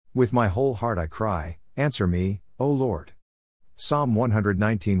With my whole heart I cry, answer me, O Lord. Psalm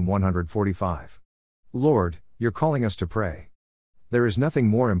 119:145. Lord, you're calling us to pray. There is nothing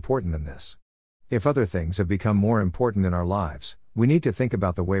more important than this. If other things have become more important in our lives, we need to think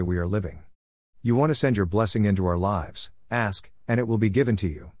about the way we are living. You want to send your blessing into our lives, ask, and it will be given to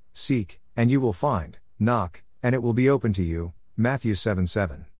you, seek, and you will find, knock, and it will be open to you, Matthew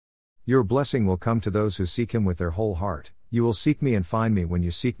 7:7. Your blessing will come to those who seek Him with their whole heart. You will seek me and find me when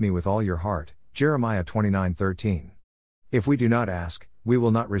you seek me with all your heart, Jeremiah 29:13. If we do not ask, we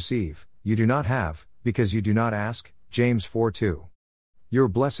will not receive, you do not have, because you do not ask, James 4:2. Your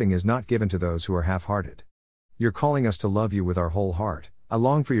blessing is not given to those who are half-hearted. You're calling us to love you with our whole heart. I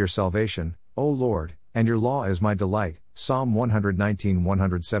long for your salvation, O Lord, and your law is my delight, Psalm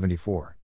 119:174.